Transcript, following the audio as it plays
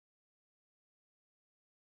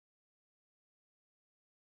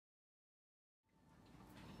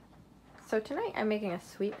So tonight I'm making a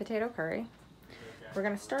sweet potato curry. We're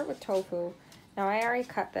going to start with tofu. Now I already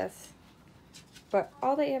cut this, but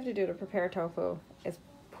all that you have to do to prepare tofu is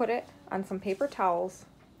put it on some paper towels,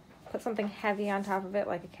 put something heavy on top of it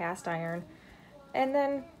like a cast iron, and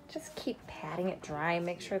then just keep patting it dry.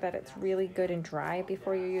 Make sure that it's really good and dry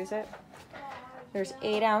before you use it. There's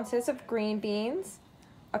 8 ounces of green beans,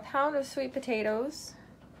 a pound of sweet potatoes,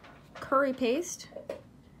 curry paste,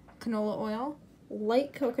 canola oil,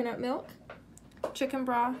 light coconut milk, chicken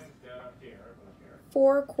broth,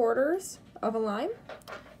 4/4 of a lime,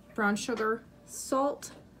 brown sugar,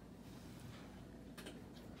 salt,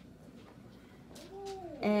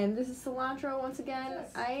 and this is cilantro once again.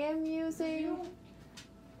 I am using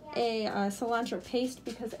a cilantro paste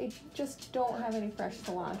because I just don't have any fresh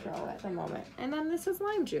cilantro at the moment. And then this is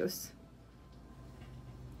lime juice.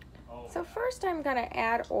 So first I'm going to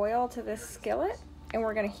add oil to this skillet and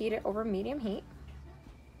we're going to heat it over medium heat.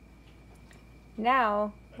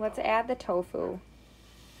 Now let's add the tofu.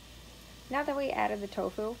 Now that we added the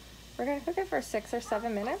tofu, we're going to cook it for 6 or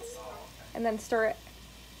 7 minutes and then stir it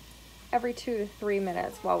every 2 to 3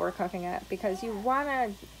 minutes while we're cooking it, because you want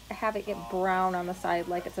to have it get brown on the side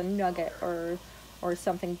like it's a nugget or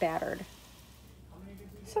something battered.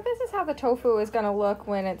 So this is how the tofu is going to look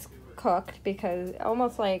when it's cooked, because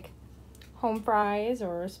almost like home fries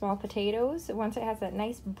or small potatoes. Once it has that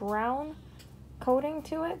nice brown coating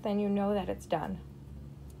to it, then you know that it's done.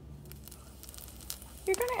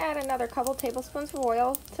 You're going to add another couple tablespoons of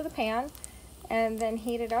oil to the pan and then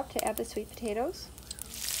heat it up to add the sweet potatoes.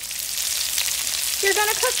 You're going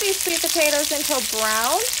to cook these sweet potatoes until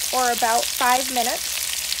brown, or about 5 minutes.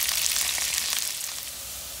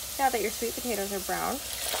 Now that your sweet potatoes are brown,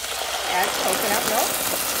 add coconut milk,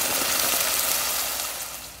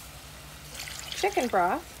 chicken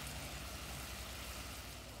broth,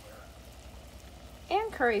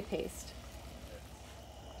 and curry paste.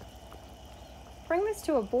 Bring this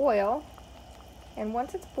to a boil, and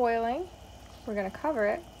once it's boiling, we're going to cover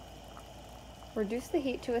it, reduce the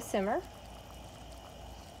heat to a simmer.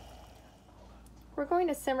 We're going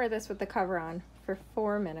to simmer this with the cover on for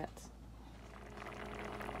 4 minutes.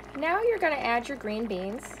 Now you're going to add your green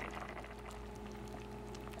beans,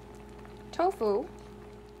 tofu,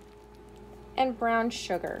 and brown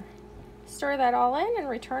sugar. Stir that all in and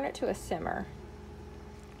return it to a simmer.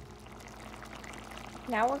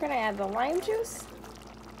 Now we're going to add the lime juice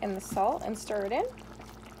and the salt and stir it in.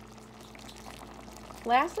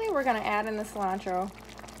 Lastly, we're going to add in the cilantro.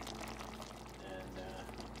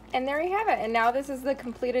 And there you have it. And now this is the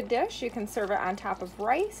completed dish. You can serve it on top of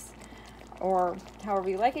rice or however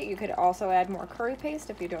you like it. You could also add more curry paste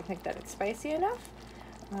if you don't think that it's spicy enough.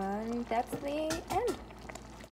 And that's the end.